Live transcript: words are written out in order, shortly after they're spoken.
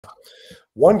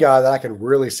One guy that I can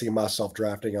really see myself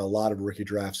drafting in a lot of rookie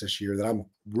drafts this year that I'm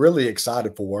really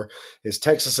excited for is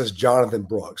Texas's Jonathon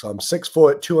Brooks. I'm 6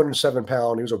 foot, 207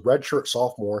 pound. He was a redshirt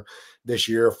sophomore this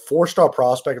year, 4-star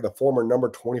prospect of the former number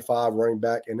 25 running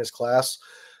back in his class.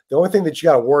 The only thing that you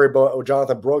got to worry about with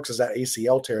Jonathon Brooks is that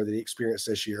ACL tear that he experienced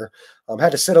this year.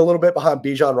 Had to sit a little bit behind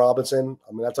Bijan Robinson.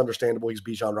 I mean, that's understandable. He's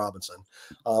Bijan Robinson.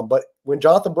 But when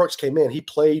Jonathon Brooks came in, he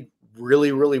played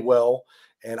really, really well.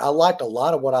 And I liked a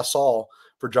lot of what I saw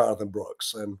for Jonathon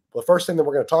Brooks. And the first thing that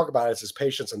we're going to talk about is his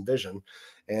patience and vision.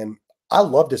 And I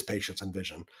loved his patience and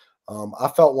vision. I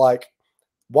felt like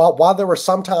while there were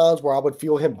some times where I would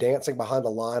feel him dancing behind the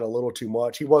line a little too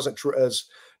much, he wasn't as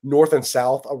north and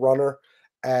south a runner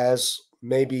as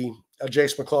maybe a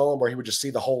Jace McClellan, where he would just see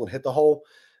the hole and hit the hole.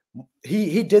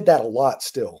 He did that a lot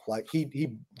still. Like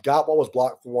he got what was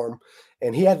blocked for him,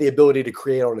 and he had the ability to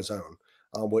create on his own,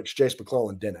 which Jace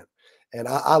McClellan didn't. And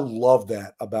I love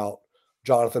that about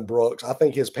Jonathon Brooks. I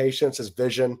think his patience, his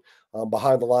vision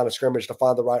behind the line of scrimmage to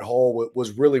find the right hole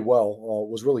was really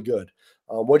really good.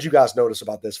 What did you guys notice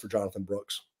about this for Jonathon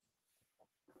Brooks?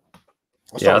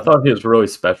 I thought he was really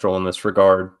special in this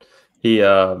regard. He,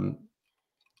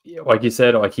 like you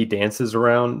said, like he dances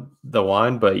around the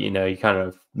line, but he kind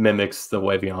of mimics the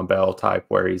Le'Veon Bell type,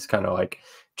 where he's kind of like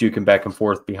juking back and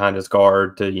forth behind his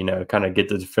guard to kind of get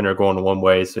the defender going one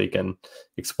way so he can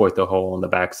exploit the hole on the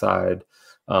backside.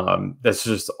 That's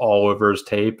just all over his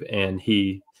tape, and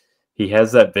he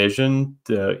has that vision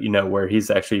to where he's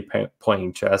actually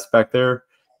playing chess back there.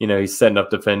 He's setting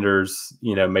up defenders,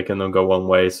 making them go one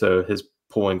way so his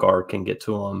pulling guard can get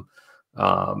to him,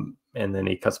 and then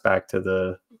he cuts back to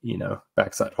the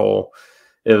backside hole.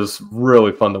 It was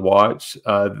really fun to watch.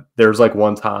 There's like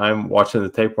one time watching the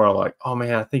tape where I'm like, oh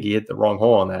man, I think he hit the wrong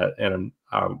hole on that, and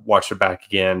I watched it back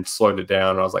again, slowed it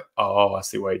down, and I was like, oh, I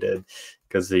see what he did,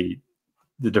 because the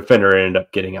defender ended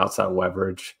up getting outside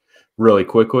leverage really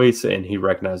quickly, and he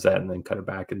recognized that and then cut it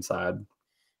back inside.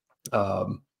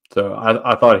 So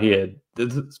I thought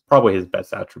this is probably his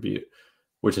best attribute,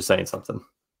 which is saying something.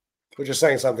 Which is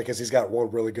saying something, because he's got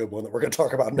one really good one that we're going to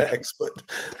talk about next. But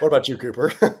what about you,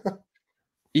 Cooper?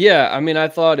 Yeah, I mean, I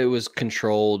thought it was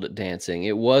controlled dancing.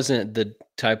 It wasn't the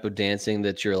type of dancing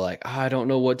that you're like, I don't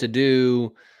know what to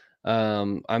do.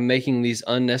 I'm making these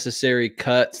unnecessary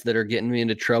cuts that are getting me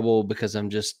into trouble because I'm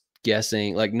just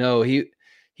guessing. Like, no,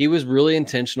 he was really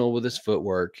intentional with his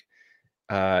footwork.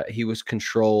 He was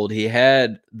controlled. He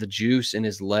had the juice in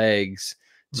his legs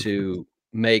to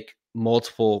make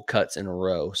multiple cuts in a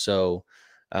row. So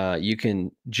you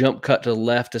can jump cut to the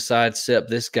left to sidestep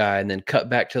this guy and then cut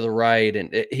back to the right. And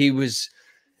it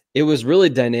was really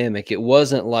dynamic. It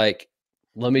wasn't like,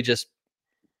 let me just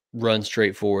run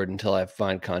straight forward until I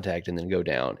find contact and then go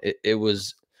down. It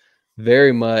was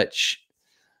very much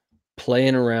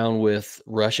playing around with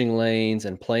rushing lanes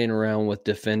and playing around with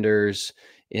defenders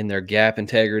in their gap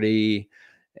integrity.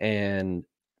 And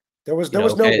there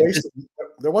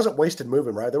wasn't wasted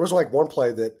movement, right? There was like one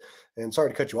play that, and sorry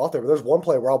to cut you off there, but there's one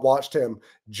play where I watched him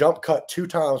jump cut 2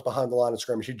 times behind the line of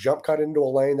scrimmage. He jump cut into a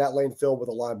lane, that lane filled with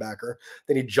a linebacker.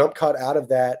 Then he jump cut out of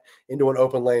that into an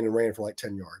open lane and ran for like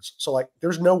 10 yards. So like,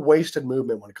 there's no wasted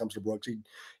movement when it comes to Brooks.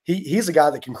 He's a guy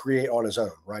that can create on his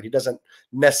own, right? He doesn't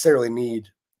necessarily need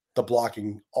the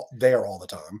blocking there all the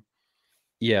time.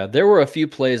 Yeah, there were a few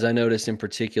plays I noticed in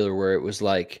particular where it was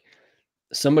like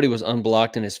somebody was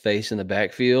unblocked in his face in the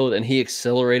backfield, and he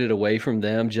accelerated away from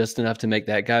them just enough to make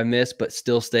that guy miss, but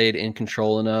still stayed in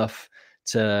control enough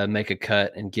to make a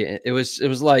cut and get it.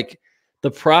 Was like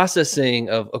the processing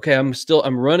of, okay, I'm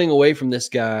running away from this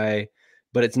guy,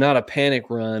 but it's not a panic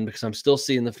run because I'm still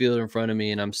seeing the field in front of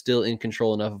me and I'm still in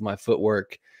control enough of my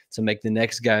footwork to make the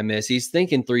next guy miss. He's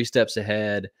thinking 3 steps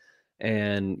ahead.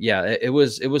 And yeah, it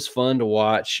was fun to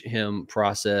watch him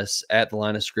process at the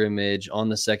line of scrimmage on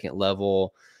the second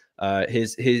level.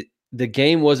 The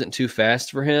game wasn't too fast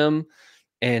for him,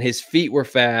 and his feet were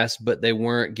fast, but they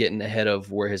weren't getting ahead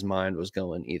of where his mind was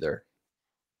going either.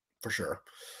 For sure.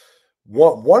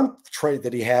 One trait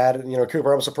that he had,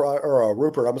 Cooper, I'm surprised, or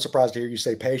Rupert, I'm surprised to hear you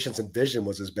say patience and vision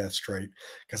was his best trait,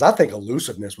 because I think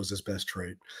elusiveness was his best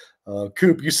trait.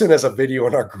 Coop, you sent us a video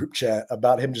in our group chat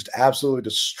about him just absolutely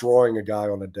destroying a guy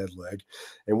on a dead leg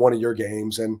in one of your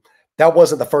games, and that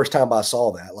wasn't the first time I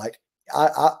saw that. Like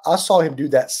I saw him do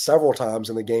that several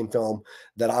times in the game film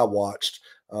that I watched,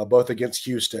 both against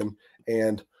Houston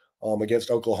and against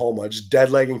Oklahoma, just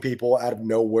dead legging people out of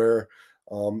nowhere.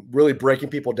 Really breaking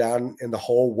people down in the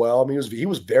hole well. I mean, he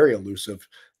was very elusive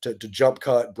to jump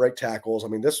cut, break tackles. I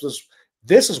mean, this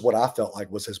is what I felt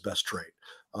like was his best trait.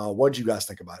 What did you guys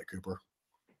think about it, Cooper?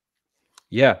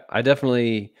 Yeah, I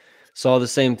definitely saw the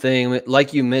same thing.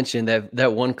 Like you mentioned,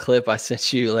 that one clip I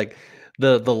sent you, like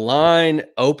the line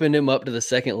opened him up to the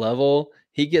second level.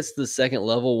 He gets the second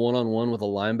level one-on-one with a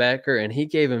linebacker, and he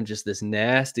gave him just this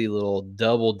nasty little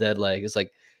double dead leg. It's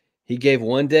like he gave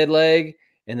one dead leg,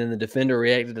 and then the defender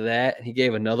reacted to that, and he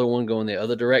gave another one going the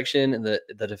other direction, and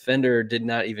the defender did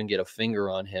not even get a finger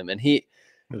on him. And he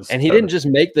didn't just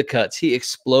make the cuts, he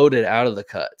exploded out of the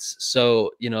cuts.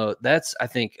 So, that's, I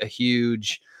think, a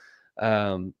huge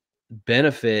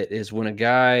benefit is when a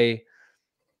guy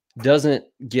doesn't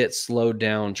get slowed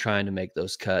down trying to make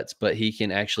those cuts, but he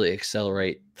can actually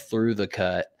accelerate through the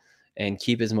cut and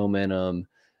keep his momentum.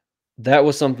 That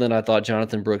was something that I thought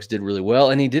Jonathon Brooks did really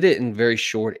well, and he did it in very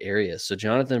short areas. So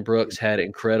Jonathon Brooks had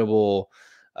incredible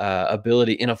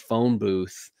ability in a phone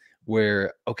booth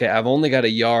where, okay, I've only got a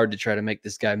yard to try to make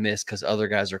this guy miss because other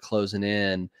guys are closing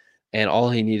in, and all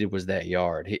he needed was that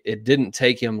yard. It didn't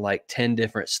take him like 10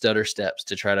 different stutter steps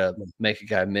to try to make a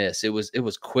guy miss. It was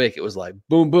quick. It was like,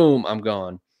 boom, boom, I'm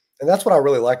gone. And that's what I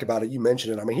really like about it. You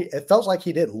mentioned it. I mean, it felt like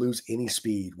he didn't lose any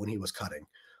speed when he was cutting.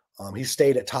 He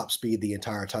stayed at top speed the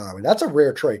entire time. And that's a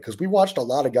rare trait because we watched a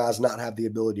lot of guys not have the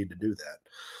ability to do that.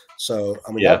 So,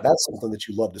 I mean, that's something that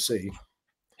you love to see.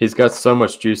 He's got so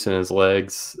much juice in his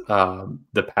legs,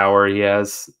 the power he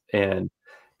has. And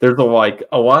there's a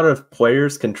lot of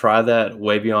players can try that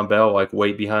Le'Veon Bell, like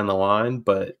wait behind the line,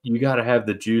 but you got to have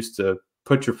the juice to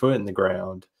put your foot in the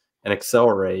ground and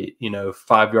accelerate,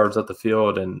 5 yards up the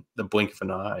field in the blink of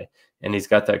an eye. And he's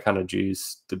got that kind of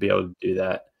juice to be able to do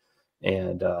that.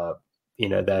 And,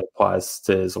 that applies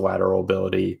to his lateral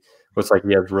ability. Looks like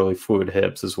he has really fluid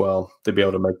hips as well to be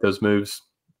able to make those moves.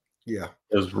 Yeah.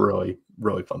 It was really,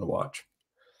 really fun to watch.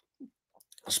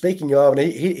 Speaking of,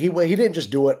 and he didn't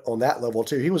just do it on that level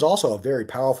too. He was also a very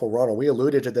powerful runner. We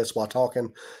alluded to this while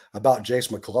talking about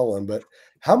Jace McClellan, but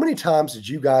how many times did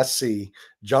you guys see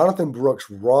Jonathon Brooks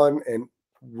run?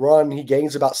 He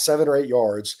gains about 7 or 8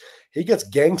 yards. He gets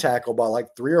gang tackled by like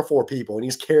 3 or 4 people, and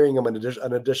he's carrying him an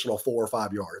additional 4 or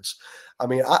 5 yards. I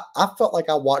mean, I felt like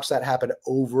I watched that happen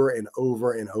over and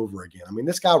over and over again. I mean,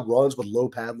 this guy runs with low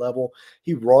pad level.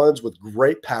 He runs with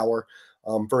great power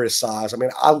for his size. I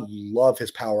mean, I love his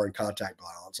power and contact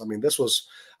balance. I mean, this was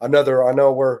another. I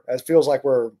know it feels like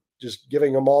we're just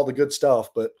giving him all the good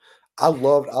stuff, but I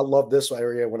loved this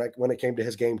area when it came to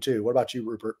his game too. What about you,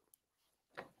 Rupert?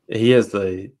 He has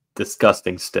the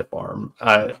disgusting stiff arm.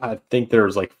 I think there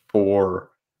was like 4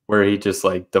 where he just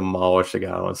like demolished a guy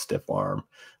on a stiff arm.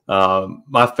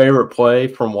 My favorite play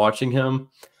from watching him,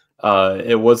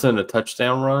 it wasn't a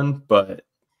touchdown run, but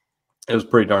it was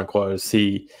pretty darn close.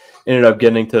 He ended up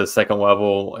getting to the second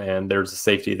level, and there's a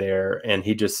safety there, and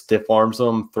he just stiff arms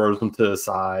him, throws him to the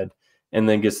side, and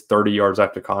then gets 30 yards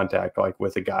after contact, like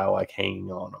with a guy like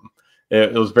hanging on him.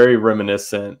 It was very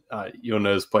reminiscent. You'll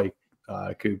notice play,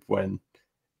 Coop, when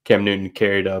Cam Newton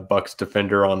carried a Bucs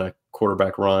defender on a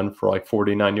quarterback run for like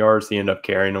 49 yards. He ended up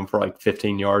carrying him for like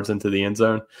 15 yards into the end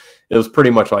zone. It was pretty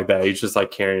much like that. He's just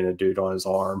like carrying a dude on his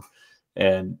arm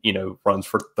and, runs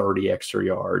for 30 extra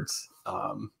yards.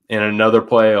 And another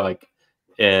play, like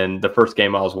in the first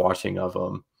game I was watching of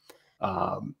him,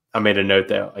 I made a note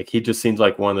that like he just seems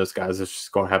like one of those guys that's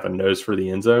just going to have a nose for the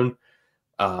end zone.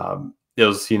 It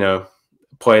was,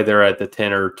 play there at the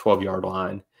 10 or 12 yard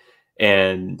line,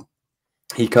 and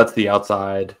he cuts the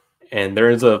outside, and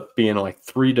there ends up being like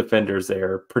 3 defenders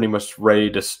there pretty much ready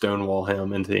to stonewall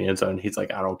him into the end zone. He's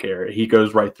like, I don't care. He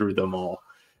goes right through them all.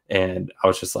 And I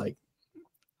was just like,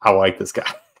 I like this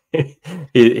guy.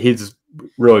 He's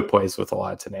really plays with a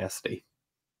lot of tenacity.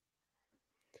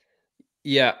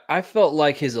 Yeah, I felt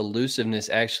like his elusiveness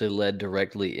actually led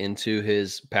directly into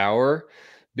his power,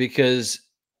 because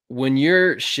when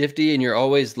you're shifty and you're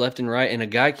always left and right and a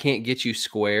guy can't get you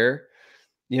square,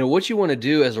 what you want to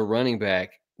do as a running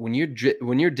back when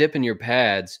you're dipping your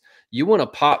pads, you want to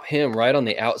pop him right on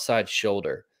the outside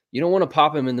shoulder. You don't want to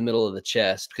pop him in the middle of the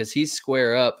chest because he's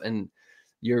square up and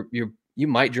you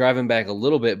might drive him back a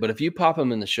little bit, but if you pop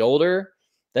him in the shoulder,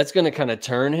 that's going to kind of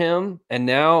turn him, and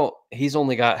now he's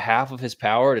only got half of his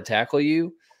power to tackle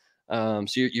you. So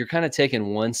you're kind of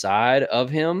taking one side of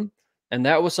him, and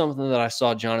that was something that I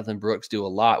saw Jonathon Brooks do a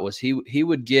lot. Was he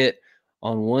would get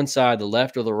on one side, the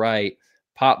left or the right,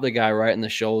 pop the guy right in the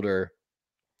shoulder,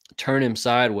 turn him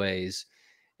sideways,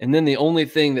 and then the only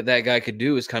thing that guy could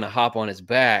do is kind of hop on his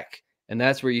back, and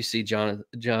that's where you see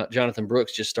Jonathon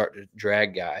Brooks just start to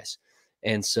drag guys.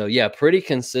 And so, yeah, pretty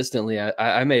consistently,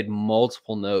 I made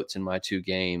multiple notes in my 2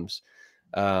 games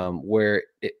where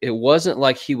it wasn't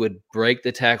like he would break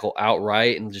the tackle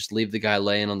outright and just leave the guy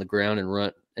laying on the ground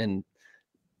and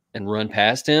run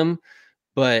past him,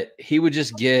 but he would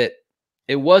just get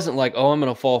it wasn't like, oh, I'm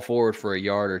going to fall forward for a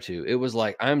yard or two. It was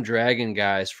like I'm dragging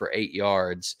guys for 8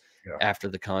 yards after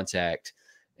the contact,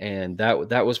 and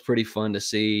that was pretty fun to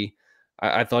see.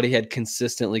 I thought he had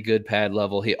consistently good pad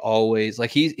level. He always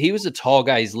he was a tall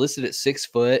guy. He's listed at 6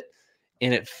 foot,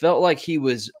 and it felt like he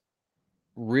was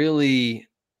really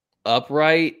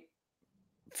upright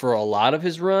for a lot of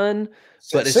his run.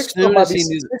 But as soon as he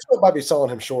knew, 6 foot might be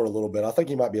selling him short a little bit. I think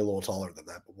he might be a little taller than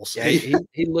that, but we'll see. Yeah,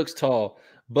 he looks tall,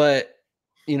 but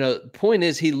point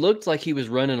is he looked like he was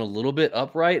running a little bit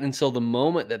upright until the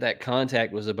moment that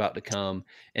contact was about to come,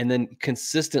 and then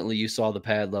consistently you saw the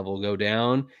pad level go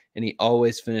down, and he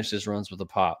always finished his runs with a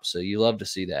pop. So you love to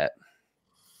see that.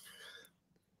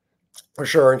 For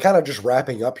sure. And kind of just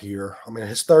wrapping up here, I mean,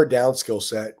 his third down skill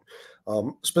set,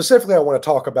 specifically, I want to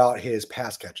talk about his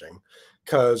pass catching,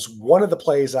 because one of the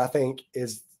plays I think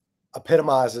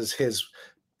epitomizes his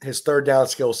third down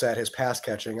skill set, his pass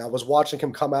catching. I was watching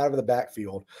him come out of the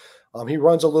backfield. He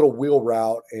runs a little wheel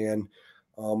route, and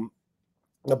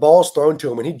the ball's thrown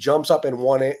to him, and he jumps up in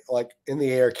in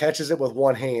the air, catches it with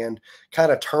one hand,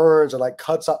 kind of turns and like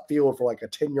cuts up field for like a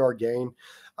 10-yard gain.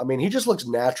 I mean, he just looks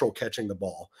natural catching the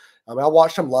ball. I mean, I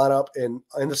watched him line up in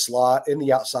the slot, in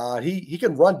the outside. He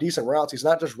can run decent routes. He's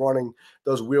not just running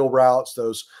those wheel routes,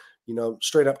 those,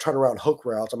 straight up turnaround hook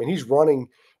routes. I mean, he's running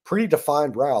pretty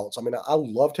defined routes. I mean, I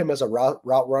loved him as a route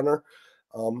runner.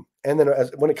 And then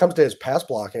when it comes to his pass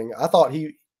blocking, I thought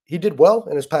he did well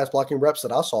in his pass blocking reps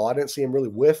that I saw. I didn't see him really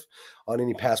whiff on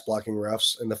any pass blocking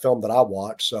refs in the film that I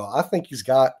watched. So I think he's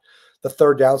got the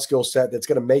third down skill set that's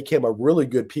going to make him a really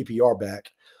good PPR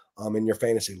back in your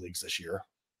fantasy leagues this year.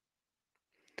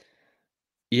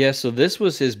 Yeah, so this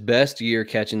was his best year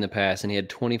catching the pass, and he had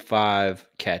 25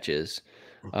 catches,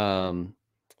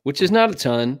 which is not a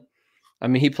ton. I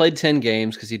mean, he played 10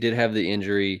 games because he did have the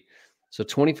injury. So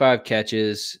 25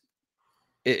 catches.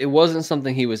 It wasn't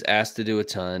something he was asked to do a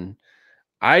ton.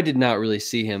 I did not really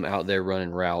see him out there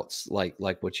running routes like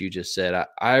what you just said.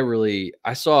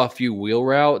 I saw a few wheel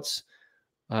routes,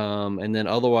 and then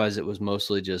otherwise it was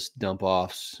mostly just dump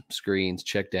offs, screens,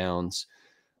 check downs.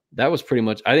 That was pretty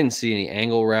much. I didn't see any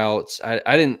angle routes.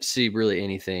 I didn't see really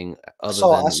anything other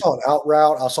than. I saw an out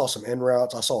route. I saw some in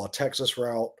routes. I saw a Texas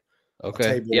route.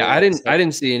 Okay. Yeah, I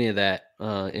didn't see any of that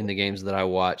in the games that I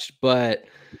watched. But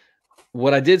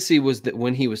what I did see was that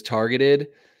when he was targeted,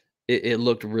 it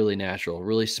looked really natural,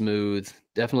 really smooth.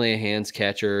 Definitely a hands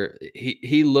catcher.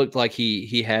 He looked like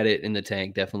he had it in the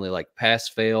tank. Definitely like pass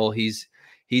fail. He's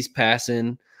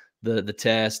passing the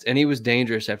test, and he was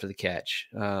dangerous after the catch.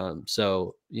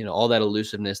 So all that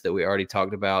elusiveness that we already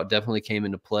talked about definitely came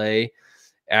into play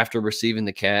after receiving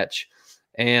the catch.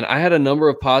 And I had a number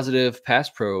of positive pass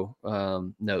pro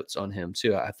notes on him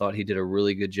too. I thought he did a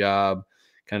really good job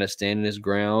kind of standing his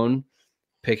ground,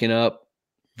 picking up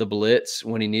the blitz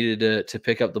when he needed to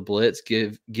pick up the blitz,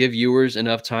 give Ewers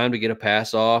enough time to get a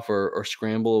pass off or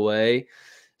scramble away.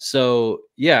 So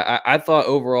yeah, I thought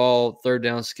overall third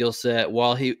down skill set,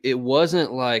 while it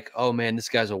wasn't like, oh man, this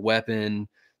guy's a weapon.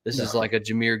 This is like a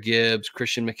Jahmyr Gibbs,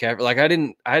 Christian McCaffrey. Like I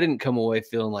didn't come away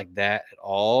feeling like that at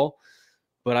all.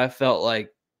 But I felt like,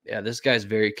 yeah, this guy's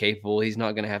very capable. He's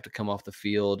not going to have to come off the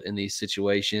field in these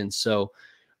situations. So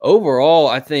overall,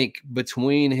 I think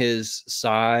between his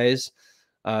size,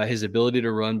 his ability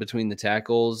to run between the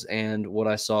tackles, and what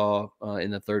I saw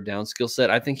in the third down skill set,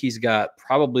 I think he's got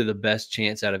probably the best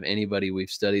chance out of anybody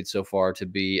we've studied so far to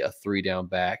be a 3-down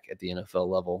back at the NFL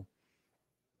level.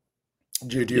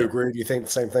 Do you agree? Do you think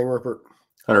the same thing, Rupert?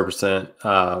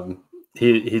 100%.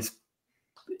 He's.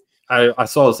 I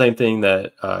saw the same thing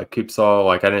that Coop saw.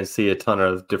 Like I didn't see a ton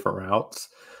of different routes,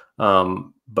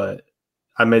 but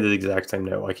I made the exact same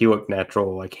note. Like he looked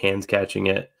natural, like hands catching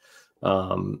it.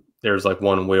 There's like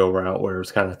one wheel route where it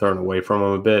was kind of thrown away from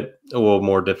him a little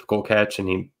more difficult catch, and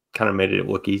he kind of made it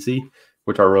look easy,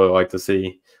 which I really like to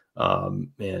see.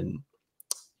 And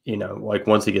like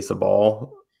once he gets the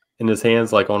ball in his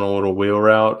hands, like on a little wheel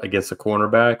route against a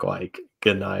cornerback, like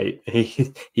good night.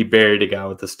 He buried a guy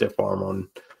with a stiff arm on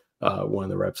one of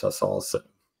the reps I saw. So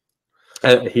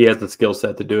he has the skill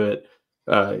set to do it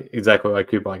exactly like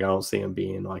Cooper. Like I don't see him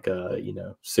being like a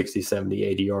 60, 70,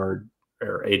 80 yard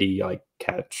or 80 like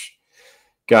catch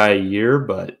guy a year,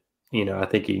 but I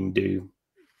think he can do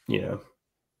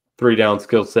 3-down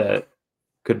skill set,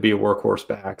 could be a workhorse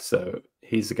back. So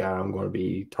he's the guy I'm going to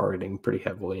be targeting pretty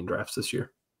heavily in drafts this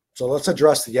year. So let's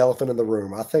address the elephant in the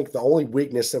room. I think the only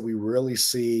weakness that we really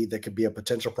see that could be a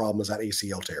potential problem is that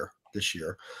ACL tear this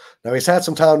year. Now he's had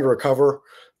some time to recover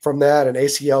from that, and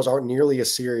ACLs aren't nearly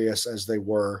as serious as they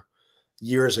were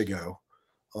years ago.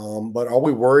 But are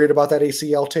we worried about that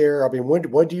ACL tear? I mean,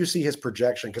 when do you see his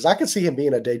projection? Because I could see him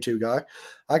being a day 2 guy.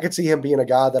 I could see him being a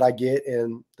guy that I get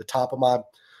in the top of my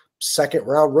second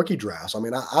round rookie drafts. I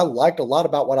mean, I liked a lot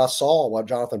about what I saw with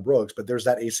Jonathon Brooks, but there's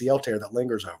that ACL tear that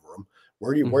lingers over him.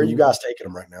 Where are you guys taking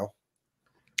him right now?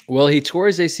 Well, he tore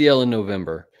his ACL in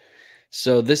November.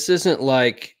 So this isn't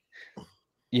like,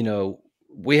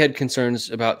 we had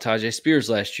concerns about Tajay Spears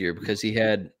last year because he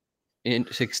had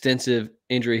extensive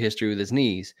injury history with his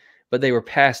knees, but they were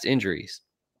past injuries.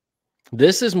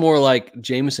 This is more like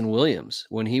Jameson Williams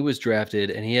when he was drafted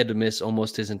and he had to miss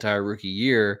almost his entire rookie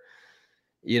year.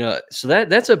 So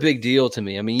that's a big deal to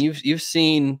me. I mean, you've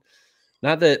seen,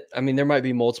 not that, I mean, there might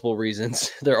be multiple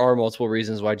reasons. There are multiple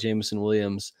reasons why Jameson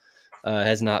Williams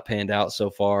has not panned out so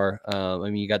far. I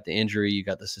mean, you got the injury, you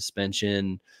got the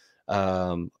suspension,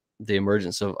 the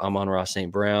emergence of Amon-Ra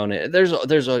St. Brown.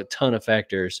 There's a ton of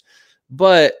factors,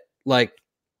 but like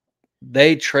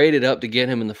they traded up to get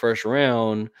him in the first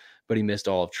round, but he missed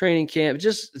all of training camp. It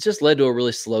just led to a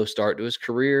really slow start to his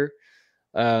career.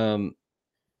 I'm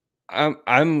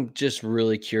just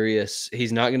really curious.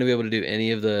 He's not going to be able to do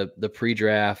any of the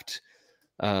pre-draft.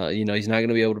 He's not going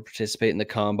to be able to participate in the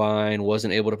combine,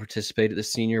 wasn't able to participate at the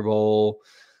Senior Bowl.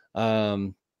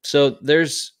 So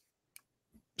there's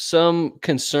some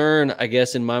concern, I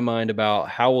guess, in my mind about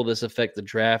how will this affect the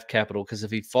draft capital? Because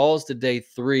if he falls to day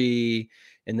 3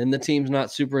 and then the team's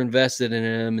not super invested in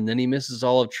him and then he misses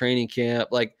all of training camp,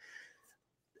 like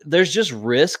there's just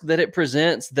risk that it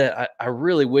presents that I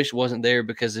really wish wasn't there,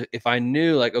 because if I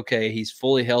knew like, okay, he's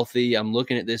fully healthy, I'm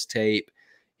looking at this tape,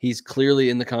 he's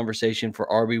clearly in the conversation for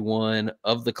RB1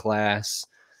 of the class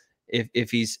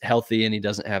if he's healthy and he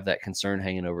doesn't have that concern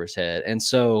hanging over his head. And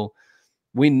so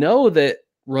we know that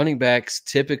running backs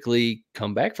typically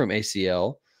come back from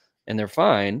ACL and they're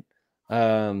fine.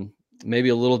 Maybe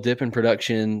a little dip in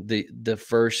production the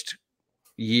first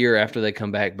year after they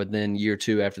come back, but then year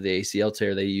 2 after the ACL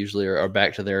tear, they usually are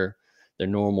back to their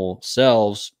normal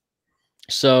selves.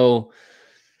 So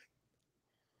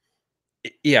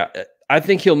yeah, I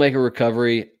think he'll make a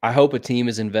recovery. I hope a team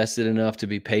is invested enough to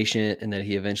be patient and that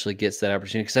he eventually gets that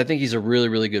opportunity, because I think he's a really,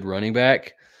 really good running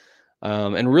back.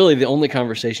 And really the only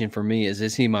conversation for me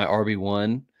is he my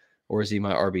RB1 or is he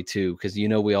my RB2? Because,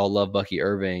 we all love Bucky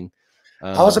Irving.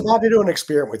 I was about to do an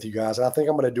experiment with you guys, and I think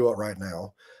I'm going to do it right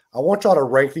now. I want y'all to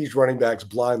rank these running backs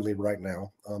blindly right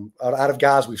now, out of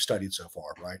guys we've studied so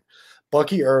far, right?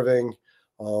 Bucky Irving,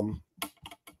 of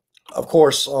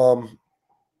course, I'm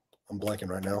blanking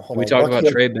right now. We talked about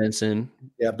Trey Benson.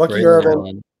 Yeah, Bucky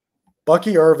Irving,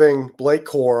 Blake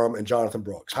Corum, and Jonathon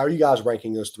Brooks. How are you guys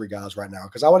ranking those 3 guys right now?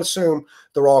 Because I would assume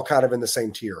they're all kind of in the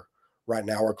same tier right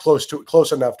now, or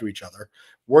close enough to each other.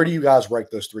 Where do you guys rank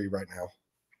those 3 right now?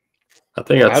 I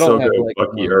think I'd still go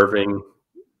Bucky Irving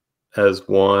as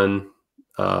 1,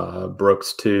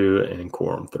 Brooks 2, and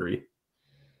Corum 3.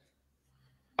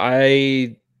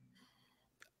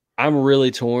 I'm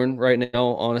really torn right now,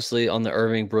 honestly, on the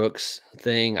Irving Brooks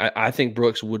thing. I think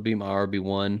Brooks would be my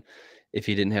RB1 if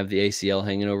he didn't have the ACL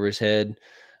hanging over his head,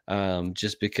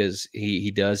 just because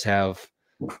he does have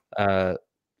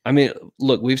I mean,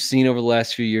 look, we've seen over the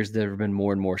last few years there have been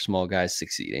more and more small guys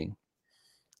succeeding.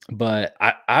 But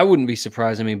I wouldn't be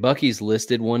surprised. I mean, Bucky's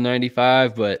listed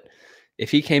 195, but if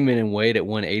he came in and weighed at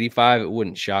 185, it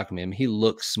wouldn't shock me. I mean, he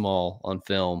looks small on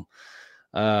film.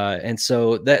 And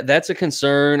so that's a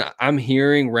concern. I'm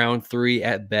hearing round 3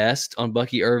 at best on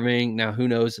Bucky Irving. Now, who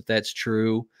knows if that's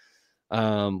true?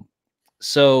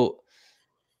 So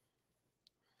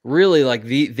really, like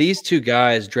these 2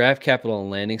 guys, draft capital and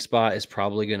landing spot is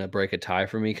probably going to break a tie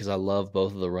for me because I love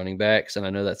both of the running backs, and I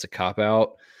know that's a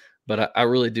cop-out. But I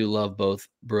really do love both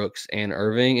Brooks and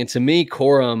Irving. And to me,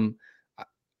 Corum,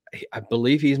 I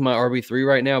believe he's my RB3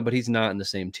 right now, but he's not in the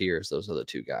same tier as those other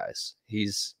 2 guys.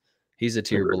 He's a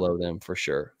tier below them for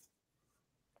sure.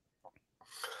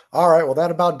 All right. Well, that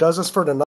about does us for tonight.